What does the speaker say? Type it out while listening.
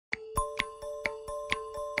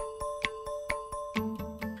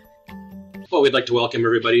Well, we'd like to welcome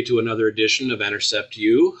everybody to another edition of Enercept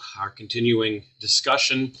U, our continuing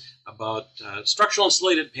discussion about structural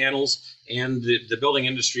insulated panels and the building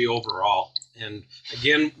industry overall. And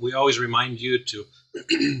again, we always remind you to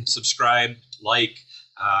subscribe, like,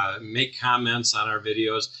 make comments on our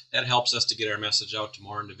videos. That helps us to get our message out to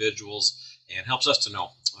more individuals and helps us to know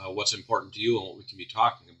what's important to you and what we can be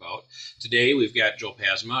talking about. Today, we've got Joe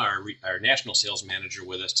Pasma, our National Sales Manager,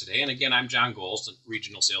 with us today. And again, I'm John Goals, the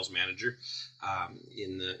Regional Sales Manager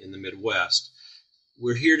in the Midwest.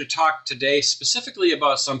 We're here to talk today specifically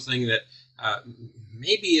about something that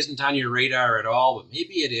maybe isn't on your radar at all, but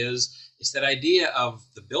maybe it is. It's that idea of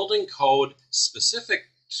the building code specific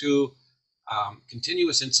to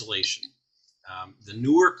continuous insulation. The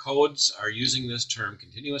newer codes are using this term,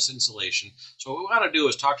 continuous insulation. So what we want to do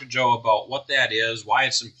is talk to Joe about what that is, why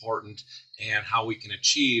it's important, and how we can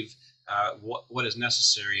achieve what is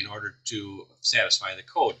necessary in order to satisfy the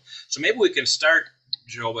code. So maybe we can start,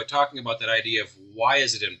 Joe, by talking about that idea of why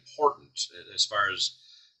is it important as far as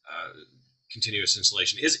continuous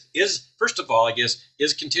insulation. Is first of all, I guess,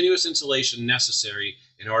 is continuous insulation necessary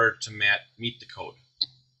in order to meet the code?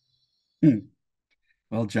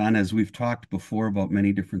 Well, John, as we've talked before about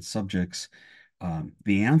many different subjects,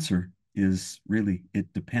 the answer is really,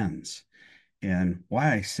 it depends. And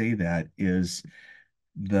why I say that is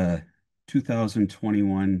the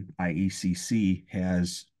 2021 IECC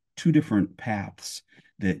has two different paths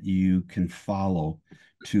that you can follow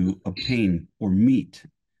to obtain or meet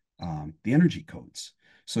the energy codes.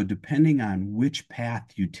 So depending on which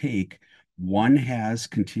path you take, one has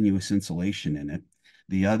continuous insulation in it.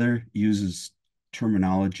 The other uses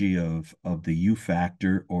terminology of the U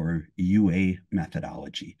factor or UA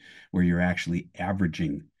methodology, where you're actually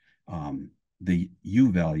averaging the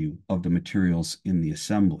U value of the materials in the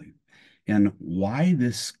assembly. And why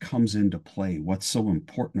this comes into play, what's so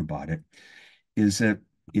important about it, is that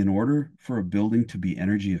in order for a building to be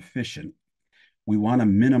energy efficient, we want to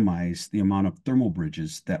minimize the amount of thermal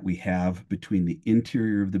bridges that we have between the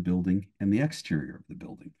interior of the building and the exterior of the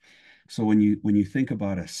building. So when you think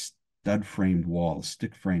about a stud-framed wall,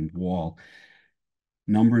 stick-framed wall,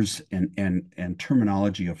 numbers and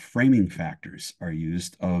terminology of framing factors are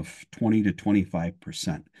used of 20 to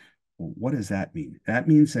 25%. Well, what does that mean? That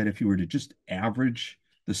means that if you were to just average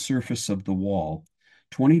the surface of the wall,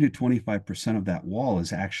 20 to 25% of that wall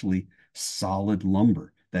is actually solid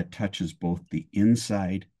lumber that touches both the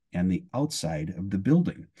inside and the outside of the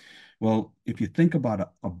building. Well, if you think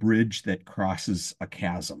about a bridge that crosses a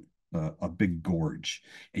chasm, a big gorge,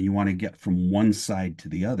 and you want to get from one side to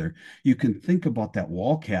the other, you can think about that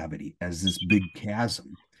wall cavity as this big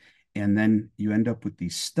chasm. And then you end up with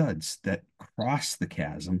these studs that cross the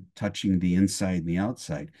chasm, touching the inside and the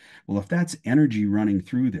outside. Well, if that's energy running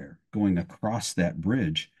through there, going across that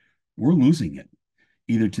bridge, we're losing it,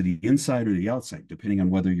 either to the inside or the outside, depending on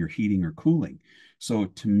whether you're heating or cooling. So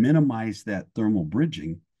to minimize that thermal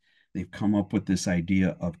bridging, they've come up with this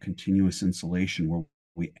idea of continuous insulation, where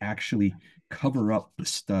we actually cover up the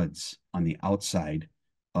studs on the outside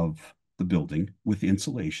of the building with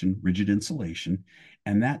insulation, rigid insulation,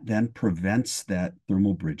 and that then prevents that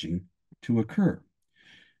thermal bridging to occur.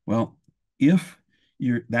 Well,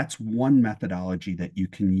 that's one methodology that you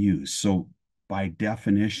can use. So by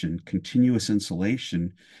definition, continuous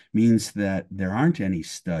insulation means that there aren't any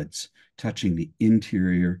studs touching the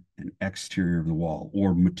interior and exterior of the wall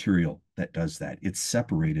or material that does that. It's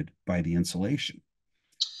separated by the insulation.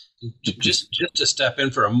 Just to step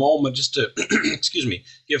in for a moment, just to excuse me,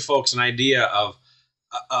 give folks an idea of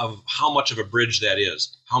how much of a bridge that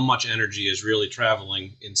is, how much energy is really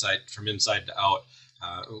traveling from inside to out.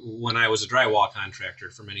 When I was a drywall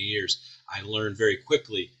contractor for many years, I learned very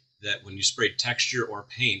quickly that when you sprayed texture or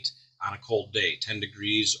paint on a cold day, 10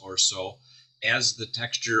 degrees or so, as the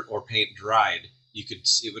texture or paint dried,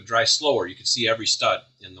 it would dry slower. You could see every stud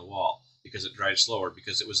in the wall because it dried slower,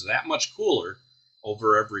 because it was that much cooler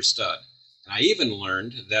over every stud. And I even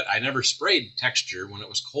learned that I never sprayed texture when it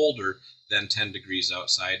was colder than 10 degrees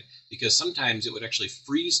outside, because sometimes it would actually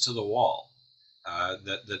freeze to the wall.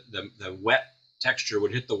 The wet texture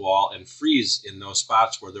would hit the wall and freeze in those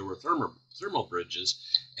spots where there were thermal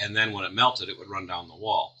bridges, and then when it melted, it would run down the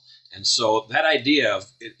wall. And so that idea of,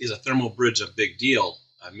 is a thermal bridge a big deal?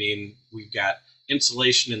 I mean, we've got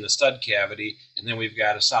insulation in the stud cavity, and then we've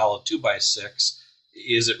got a solid 2x6.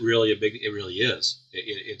 Is it really a big? It really is.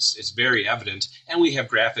 It's very evident, and we have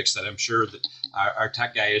graphics that I'm sure that our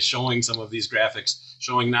tech guy is showing some of these graphics,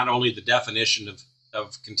 showing not only the definition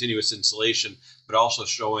of continuous insulation, but also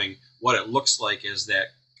showing what it looks like as that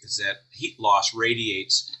heat loss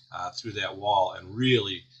radiates through that wall and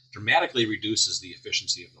really dramatically reduces the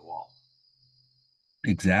efficiency of the wall.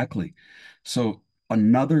 Exactly. So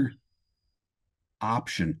another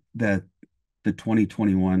option that the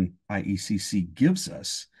 2021 IECC gives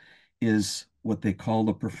us is what they call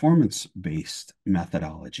the performance-based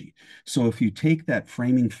methodology. So if you take that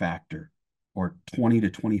framing factor, or 20 to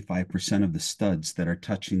 25% of the studs that are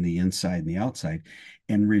touching the inside and the outside,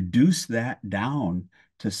 and reduce that down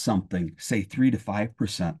to something, say 3 to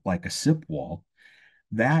 5%, like a SIP wall,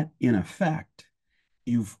 that in effect,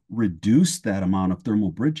 you've reduced that amount of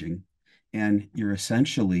thermal bridging, and you're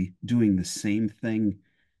essentially doing the same thing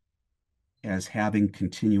as having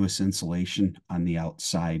continuous insulation on the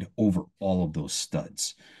outside over all of those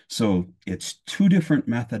studs. So it's two different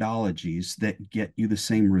methodologies that get you the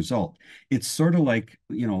same result. It's sort of like,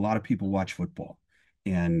 a lot of people watch football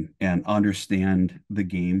and understand the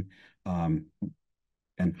game, um,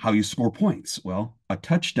 and how you score points. Well, a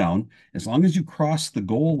touchdown, as long as you cross the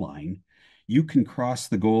goal line, you can cross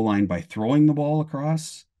the goal line by throwing the ball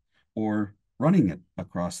across or running it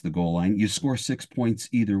across the goal line. You score 6 points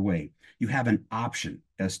either way. You have an option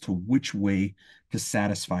as to which way to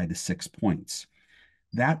satisfy the 6 points.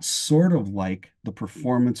 That's sort of like the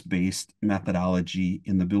performance-based methodology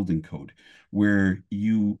in the building code, where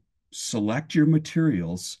you select your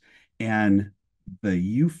materials and the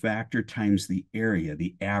U factor times the area,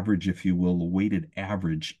 the average, if you will, the weighted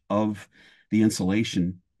average of the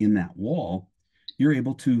insulation in that wall, you're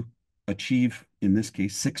able to achieve, in this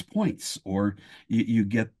case, 6 points, or you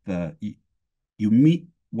get you meet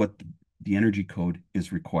what the energy code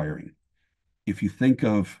is requiring. If you think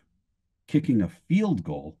of kicking a field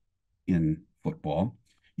goal in football,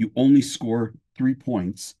 you only score 3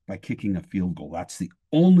 points by kicking a field goal. That's the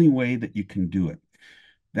only way that you can do it.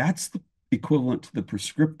 That's the equivalent to the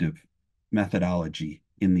prescriptive methodology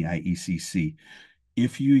in the IECC.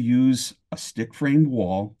 If you use a stick framed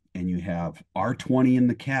wall and you have R20 in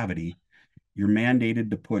the cavity, you're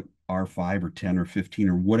mandated to put R5 or 10 or 15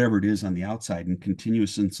 or whatever it is on the outside in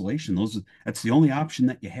continuous insulation. That's the only option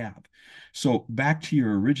that you have. So back to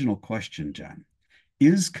your original question, John,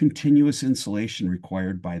 is continuous insulation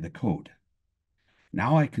required by the code?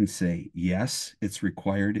 Now I can say, yes, it's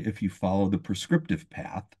required if you follow the prescriptive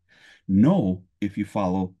path, no, if you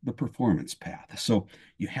follow the performance path. So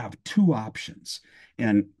you have two options.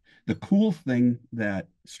 And the cool thing that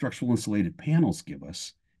structural insulated panels give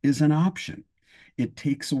us is an option. It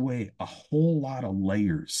takes away a whole lot of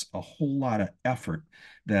layers, a whole lot of effort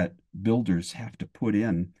that builders have to put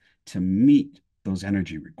in to meet those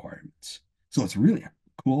energy requirements. So it's really a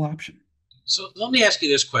cool option. So let me ask you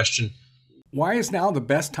this question. Why is now the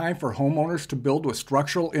best time for homeowners to build with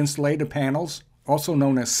structural insulated panels, also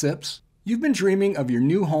known as SIPs? You've been dreaming of your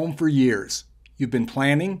new home for years. You've been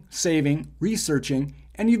planning, saving, researching,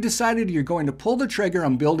 and you've decided you're going to pull the trigger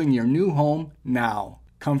on building your new home now.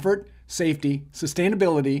 Comfort, safety,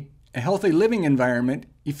 sustainability, a healthy living environment,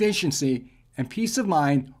 efficiency, and peace of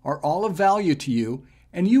mind are all of value to you,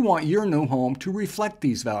 and you want your new home to reflect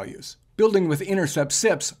these values. Building with Enercept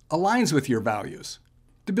SIPs aligns with your values.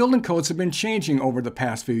 The building codes have been changing over the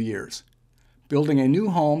past few years. Building a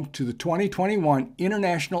new home to the 2021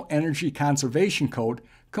 International Energy Conservation Code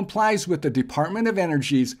complies with the Department of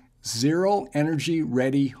Energy's Zero Energy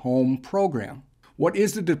Ready Home program. What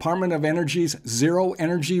is the Department of Energy's Zero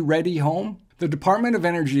Energy Ready Home? The Department of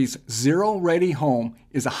Energy's Zero Ready Home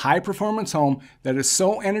is a high-performance home that is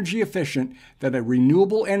so energy efficient that a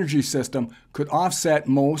renewable energy system could offset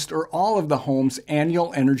most or all of the home's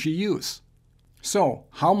annual energy use. So,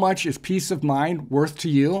 how much is peace of mind worth to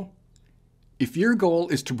you? If your goal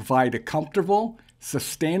is to provide a comfortable,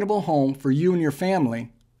 sustainable home for you and your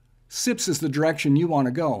family, SIPs is the direction you want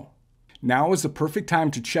to go. Now is the perfect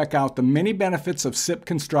time to check out the many benefits of SIP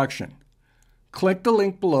construction. Click the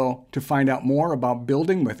link below to find out more about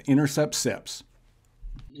building with Enercept SIPs.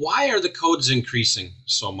 Why are the codes increasing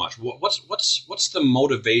so much? What's the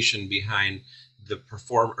motivation behind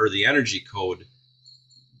the energy code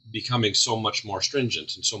becoming so much more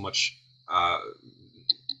stringent and so much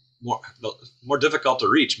more difficult to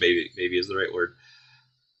reach? Maybe is the right word.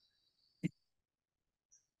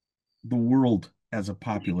 The world as a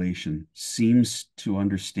population seems to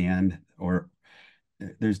understand, or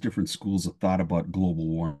there's different schools of thought about global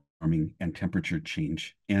warming and temperature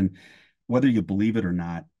change. And whether you believe it or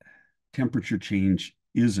not, temperature change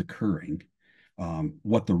is occurring.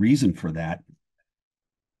 What the reason for that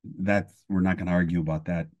we're not going to argue about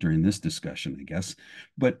that during this discussion, I guess.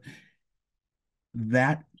 But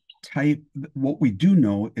that what we do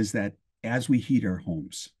know is that as we heat our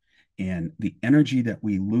homes, and the energy that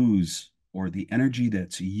we lose or the energy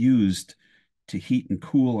that's used to heat and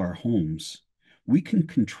cool our homes we can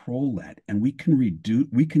control that, and we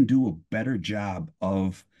can do a better job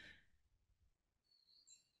of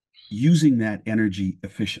using that energy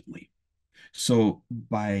efficiently. So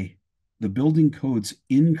by the building codes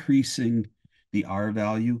increasing the R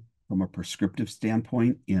value from a prescriptive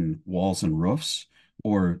standpoint in walls and roofs,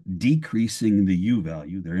 or decreasing the U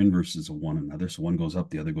value, they're inverses of one another. So one goes up,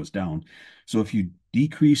 the other goes down. So if you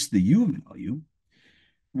decrease the U value,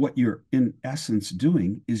 what you're in essence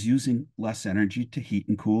doing is using less energy to heat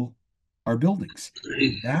and cool our buildings.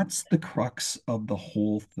 That's the crux of the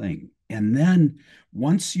whole thing. And then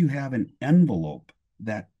once you have an envelope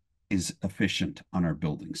that is efficient on our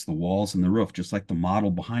buildings, the walls and the roof, just like the model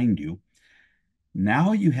behind you,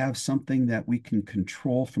 now you have something that we can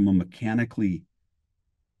control from a mechanically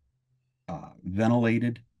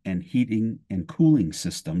ventilated and heating and cooling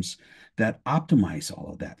systems that optimize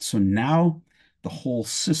all of that. So now the whole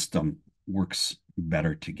system works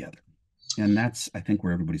better together. And that's, I think,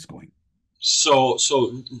 where everybody's going. So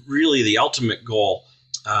really, the ultimate goal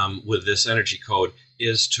with this energy code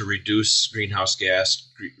is to reduce greenhouse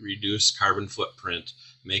gas, reduce carbon footprint,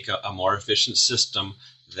 make a more efficient system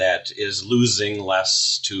that is losing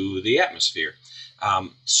less to the atmosphere.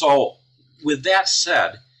 So with that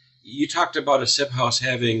said, you talked about a SIP house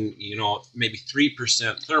having, maybe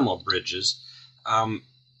 3% thermal bridges.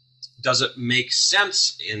 Does it make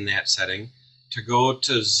sense in that setting to go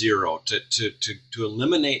to zero, to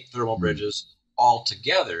eliminate thermal bridges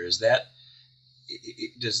altogether?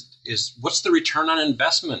 What's the return on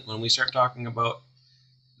investment when we start talking about?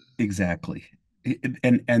 Exactly.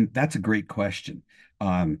 And that's a great question.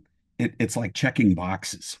 It's like checking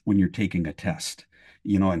boxes when you're taking a test,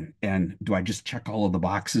 and do I just check all of the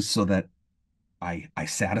boxes so that I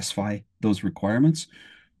satisfy those requirements?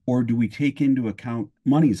 Or do we take into account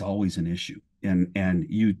money is always an issue? And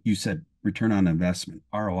you said return on investment,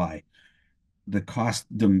 ROI, the cost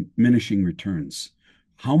diminishing returns.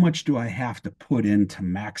 How much do I have to put in to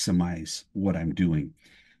maximize what I'm doing?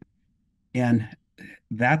 And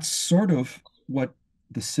that's sort of what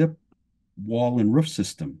the SIP wall and roof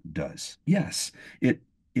system does. Yes, it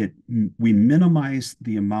it we minimize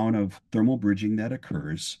the amount of thermal bridging that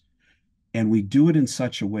occurs, and we do it in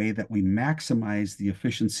such a way that we maximize the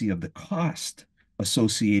efficiency of the cost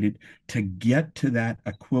associated to get to that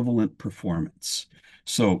equivalent performance.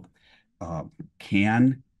 So, uh,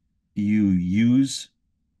 can you use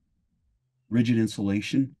rigid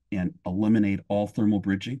insulation and eliminate all thermal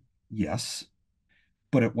bridging? Yes,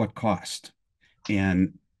 but at what cost?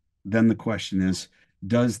 And then the question is,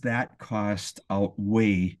 does that cost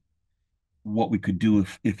outweigh what we could do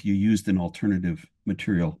if you used an alternative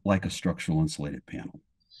material like a structural insulated panel?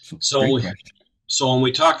 So great So, question. so when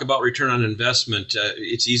we talk about return on investment,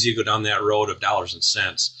 it's easy to go down that road of dollars and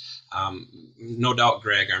cents. No doubt,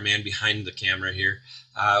 Greg, our man behind the camera here,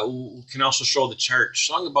 can also show the chart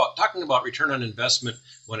talking about return on investment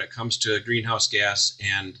when it comes to greenhouse gas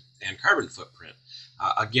and carbon footprint.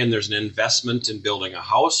 Again, there's an investment in building a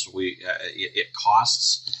house. It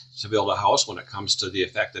costs to build a house when it comes to the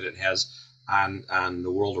effect that it has on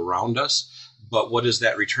the world around us. But what is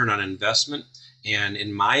that return on investment? And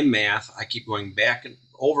in my math, I keep going back and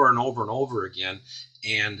over and over and over again.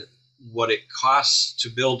 And what it costs to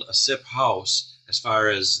build a SIP house, as far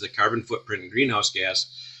as the carbon footprint and greenhouse gas,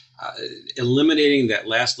 eliminating that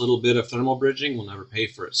last little bit of thermal bridging will never pay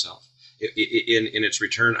for itself. In its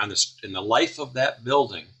return in the life of that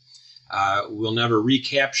building, we'll never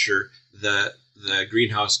recapture the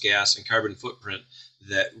greenhouse gas and carbon footprint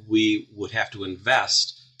that we would have to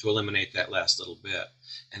invest to eliminate that last little bit.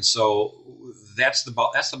 And so that's the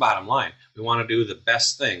bottom line. We want to do the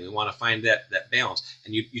best thing. We want to find that balance.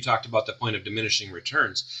 And you talked about the point of diminishing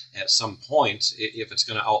returns. At some point, if it's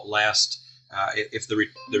going to outlast, if the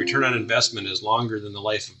return on investment is longer than the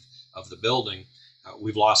life of the building,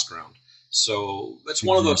 we've lost ground. So that's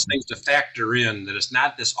one of those things to factor in, that it's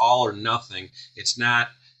not this all or nothing. It's not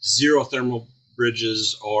zero thermal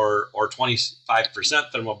bridges or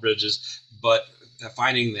 25% thermal bridges, but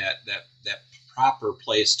finding that proper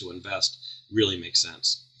place to invest really makes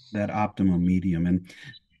sense. That optimum medium. And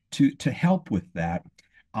to help with that,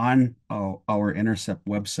 on our Enercept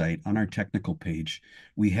website, on our technical page,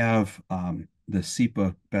 we have the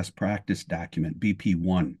SEPA best practice document,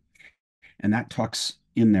 BP1. And that talks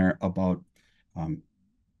in there about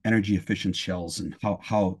energy efficient shells and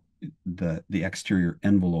how the exterior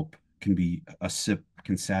envelope can be a SIP,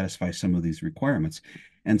 can satisfy some of these requirements.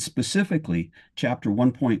 And specifically, chapter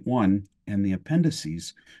 1.1 and the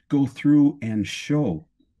appendices go through and show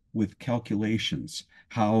with calculations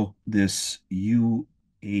how this UA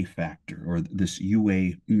factor or this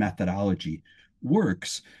UA methodology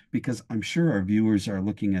works, because I'm sure our viewers are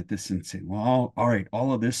looking at this and saying, well, all right,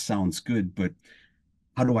 all of this sounds good, but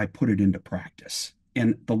how do I put it into practice?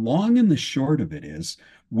 And the long and the short of it is,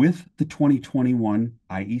 with the 2021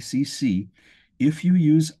 IECC, if you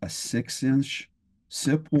use a 6-inch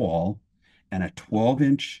SIP wall and a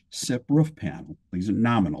 12-inch SIP roof panel, these are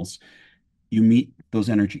nominals, you meet those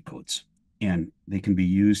energy codes, and they can be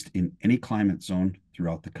used in any climate zone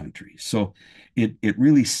throughout the country. So it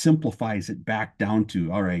really simplifies it back down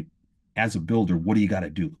to, all right, as a builder, what do you got to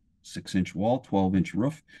do? 6-inch wall, 12-inch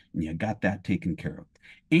roof, and you got that taken care of.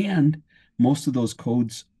 And most of those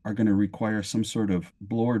codes are going to require some sort of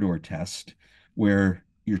blower door test where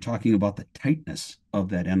you're talking about the tightness of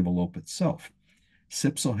that envelope itself.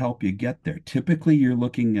 SIPs will help you get there. Typically, you're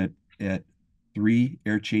looking at 3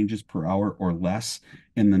 air changes per hour or less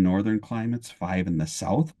in the northern climates, 5 in the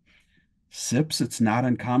south. SIPs, it's not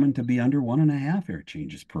uncommon to be under 1.5 air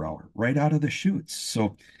changes per hour right out of the chutes.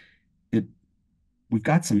 So it we've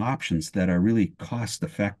got some options that are really cost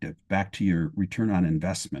effective, back to your return on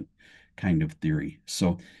investment kind of theory.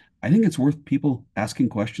 So I think it's worth people asking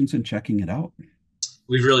questions and checking it out.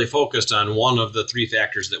 We've really focused on one of the 3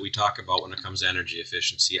 factors that we talk about when it comes to energy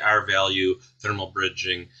efficiency: R value, thermal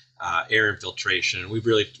bridging, air infiltration. And we've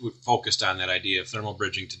focused on that idea of thermal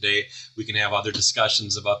bridging today. We can have other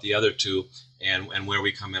discussions about the other 2 and where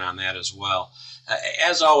we come in on that as well.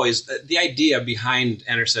 As always, the idea behind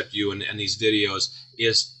Enercept U and these videos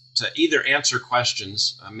is to either answer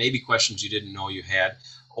questions, maybe questions you didn't know you had,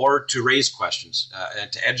 or to raise questions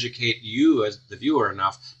and to educate you as the viewer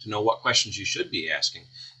enough to know what questions you should be asking.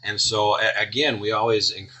 And so, again, we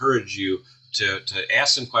always encourage you to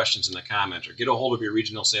ask some questions in the comment, or get a hold of your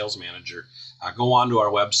regional sales manager. Go onto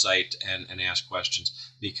our website and ask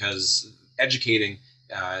questions, because educating,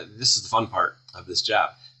 this is the fun part of this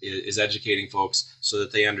job, is educating folks so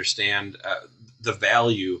that they understand the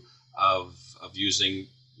value of using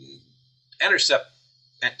Enercept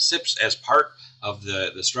SIPs as part of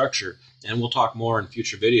the structure. And we'll talk more in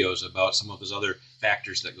future videos about some of those other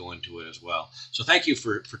factors that go into it as well. So thank you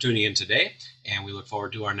for tuning in today, and we look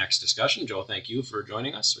forward to our next discussion. Joe, thank you for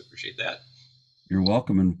joining us. We appreciate that. You're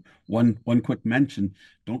welcome. And one quick mention,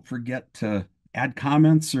 don't forget to add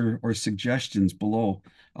comments or suggestions below,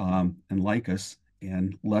 and like us,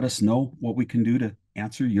 and let us know what we can do to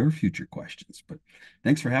answer your future questions. But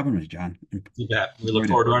thanks for having me, John. You bet. We look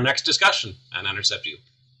forward to our next discussion on Enercept U.